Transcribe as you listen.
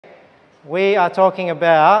We are talking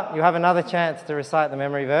about, you have another chance to recite the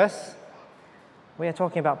memory verse. We are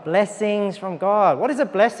talking about blessings from God. What is a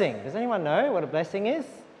blessing? Does anyone know what a blessing is?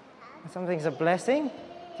 Something's a blessing? Do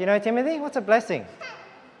you know, Timothy? What's a blessing?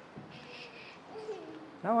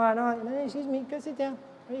 No, excuse me. Go sit down.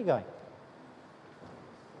 Where are you going?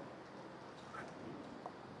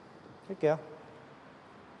 Good girl.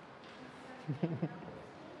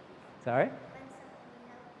 Sorry?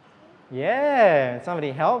 Yeah, when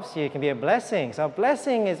somebody helps you, it can be a blessing. So a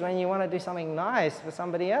blessing is when you want to do something nice for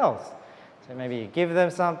somebody else. So maybe you give them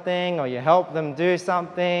something or you help them do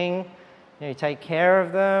something, you take care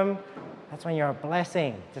of them. That's when you're a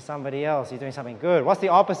blessing to somebody else. You're doing something good. What's the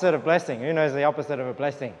opposite of blessing? Who knows the opposite of a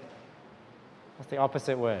blessing? What's the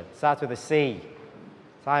opposite word? Starts with a C.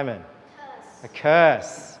 Simon? Curse. A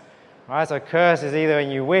curse. All right, so a curse is either when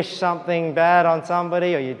you wish something bad on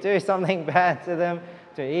somebody or you do something bad to them,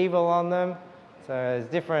 do evil on them. So there's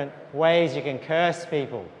different ways you can curse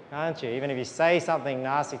people, can't you? Even if you say something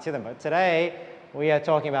nasty to them. But today we are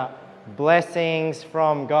talking about blessings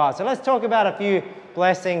from God. So let's talk about a few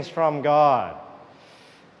blessings from God.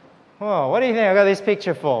 Oh, what do you think I got this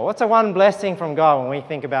picture for? What's the one blessing from God when we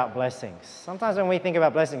think about blessings? Sometimes when we think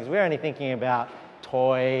about blessings, we're only thinking about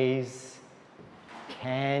toys,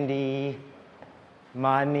 candy,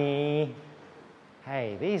 money.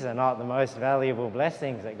 Hey, these are not the most valuable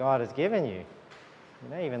blessings that God has given you. You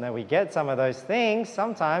know, even though we get some of those things,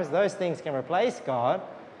 sometimes those things can replace God.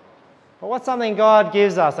 But what's something God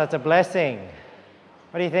gives us that's a blessing?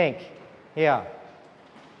 What do you think? Here.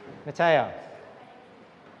 Mateo.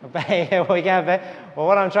 A baby. Well,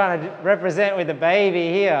 what I'm trying to represent with the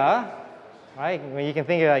baby here, right? Well, you can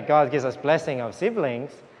think of like God gives us blessing of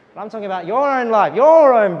siblings. But I'm talking about your own life,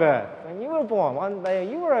 your own birth. When you were born, one day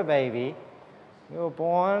you were a baby. You were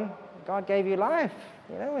born, God gave you life.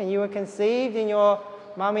 You know, when you were conceived in your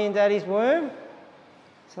mummy and daddy's womb.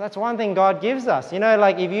 So that's one thing God gives us. You know,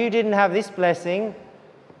 like if you didn't have this blessing,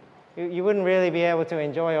 you wouldn't really be able to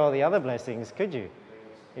enjoy all the other blessings, could you?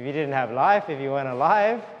 If you didn't have life, if you weren't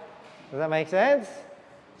alive. Does that make sense?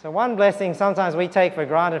 So one blessing sometimes we take for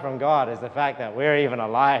granted from God is the fact that we're even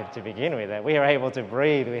alive to begin with, that we are able to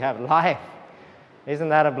breathe, we have life. Isn't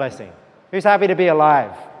that a blessing? Who's happy to be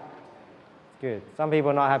alive? Good. Some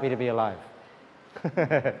people are not happy to be alive.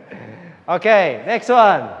 Okay, next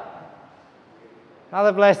one.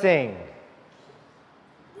 Another blessing.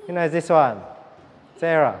 Who knows this one?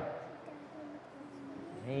 Sarah.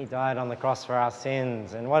 He died on the cross for our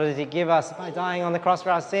sins. And what did he give us by dying on the cross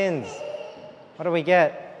for our sins? What do we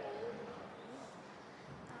get?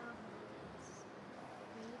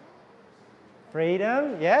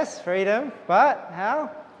 Freedom. Yes, freedom. But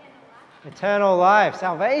how? Eternal life.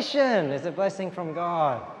 Salvation is a blessing from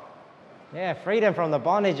God. Yeah, freedom from the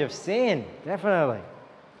bondage of sin. Definitely.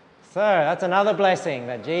 So that's another blessing,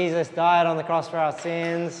 that Jesus died on the cross for our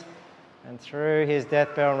sins. And through his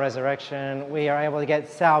death, burial, and resurrection, we are able to get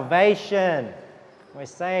salvation. We're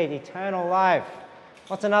saved, eternal life.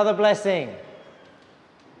 What's another blessing?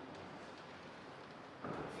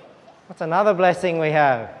 What's another blessing we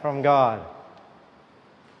have from God?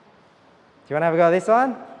 Do you want to have a go at this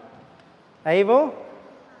one? Abel?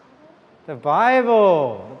 The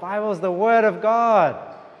Bible. The Bible is the Word of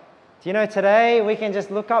God. Do you know today we can just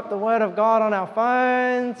look up the Word of God on our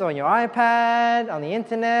phones, on your iPad, on the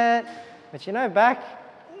internet. But you know, back,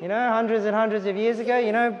 hundreds and hundreds of years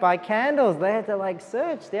ago, by candles, they had to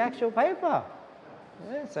search the actual paper.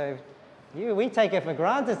 Yeah, so we take it for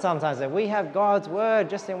granted sometimes that we have God's Word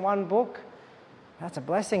just in one book. That's a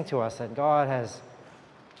blessing to us that God has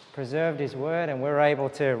preserved his word and we're able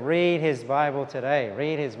to read his Bible today,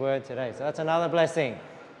 read his word today. So that's another blessing.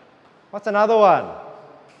 What's another one?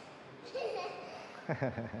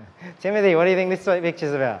 Timothy, what do you think this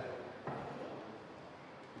picture's about?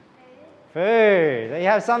 Food. You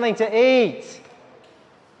have something to eat.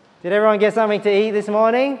 Did everyone get something to eat this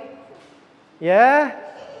morning? Yeah?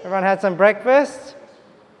 Everyone had some breakfast?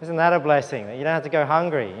 Isn't that a blessing? That you don't have to go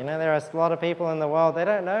hungry. There are a lot of people in the world, they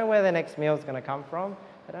don't know where their next meal is going to come from.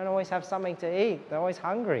 They don't always have something to eat. They're always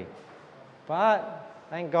hungry. But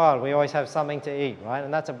thank God we always have something to eat, right?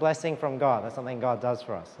 And that's a blessing from God. That's something God does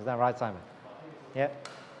for us. Is that right, Simon? Yeah?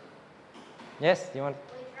 Yes? Do you want?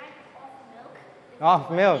 We drank off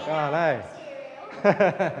milk. Off milk? Oh, no.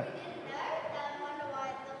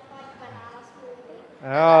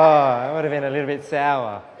 Oh, it would have been a little bit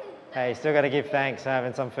sour. Hey, still got to give thanks for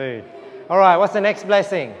having some food. All right, what's the next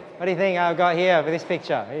blessing? What do you think I've got here for this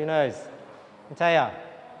picture? Who knows? Mateo.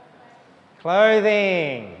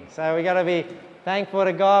 Clothing. So we got to be thankful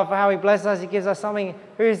to God for how he blesses us. He gives us something.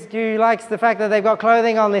 Who likes the fact that they've got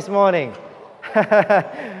clothing on this morning?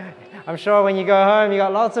 I'm sure when you go home, you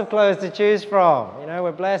got lots of clothes to choose from. You know,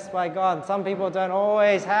 we're blessed by God. Some people don't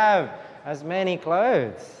always have as many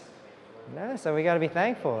clothes. You know, so we got to be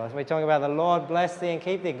thankful. As we talk about the Lord bless thee and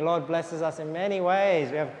keep thee. The Lord blesses us in many ways.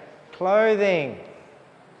 We have clothing.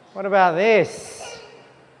 What about this?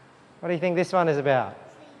 What do you think this one is about?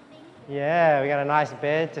 Sleeping. Yeah, we got a nice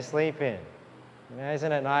bed to sleep in. You know,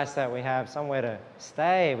 isn't it nice that we have somewhere to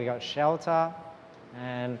stay? We got shelter,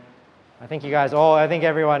 and I think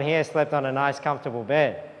everyone here slept on a nice, comfortable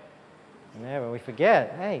bed. Yeah, but we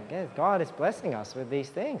forget, hey, God is blessing us with these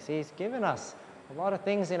things. He's given us a lot of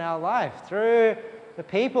things in our life through the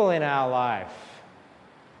people in our life.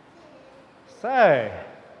 So,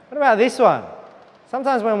 what about this one?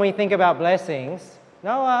 Sometimes when we think about blessings,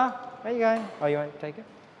 Noah, where are you going? Oh, you want to take it?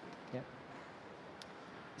 Yeah.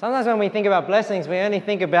 Sometimes when we think about blessings, we only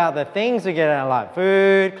think about the things we get in our life.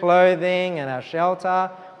 Food, clothing, and our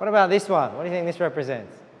shelter. What about this one? What do you think this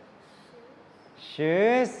represents?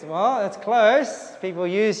 Shoes. Well, that's close. People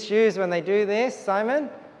use shoes when they do this. Simon?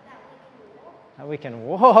 That we can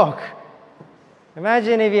walk.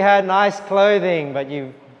 Imagine if you had nice clothing, but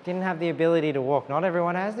you didn't have the ability to walk. Not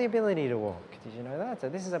everyone has the ability to walk. Did you know that? So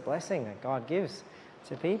this is a blessing that God gives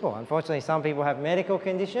to people. Unfortunately, some people have medical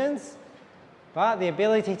conditions, but the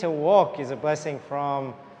ability to walk is a blessing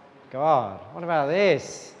from God. What about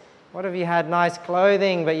this? What if you had nice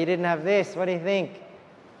clothing, but you didn't have this? What do you think,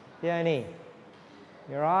 Peony?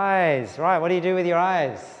 Your eyes. Right, what do you do with your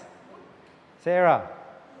eyes? Sarah?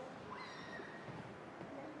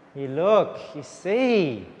 You look, you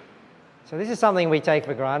see. So this is something we take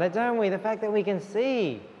for granted, don't we? The fact that we can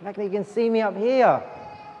see. The fact that you can see me up here.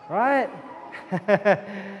 Right?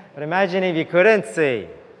 But imagine if you couldn't see.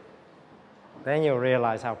 Then you'll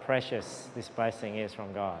realize how precious this blessing is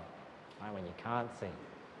from God. Right? When you can't see.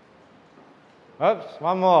 Oops,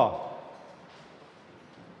 one more.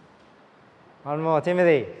 One more,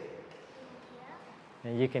 Timothy.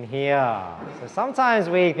 And you can hear. So sometimes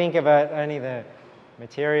we think about only the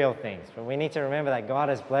material things, but we need to remember that God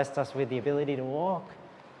has blessed us with the ability to walk.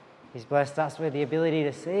 He's blessed us with the ability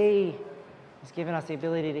to see. He's given us the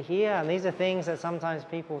ability to hear. And these are things that sometimes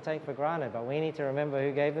people take for granted, but we need to remember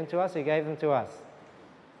who gave them to us. Who gave them to us?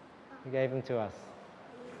 Who gave them to us?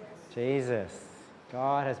 Jesus.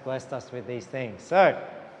 God has blessed us with these things. So,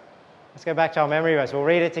 let's go back to our memory verse. We'll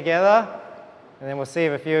read it together, and then we'll see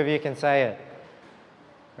if a few of you can say it.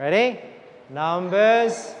 Ready?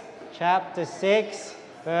 Numbers chapter 6,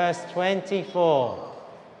 verse 24.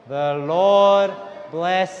 The Lord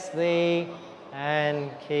bless thee and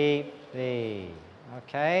keep thee.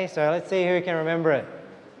 Okay, so let's see who can remember it.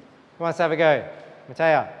 Who wants to have a go?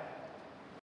 Matea.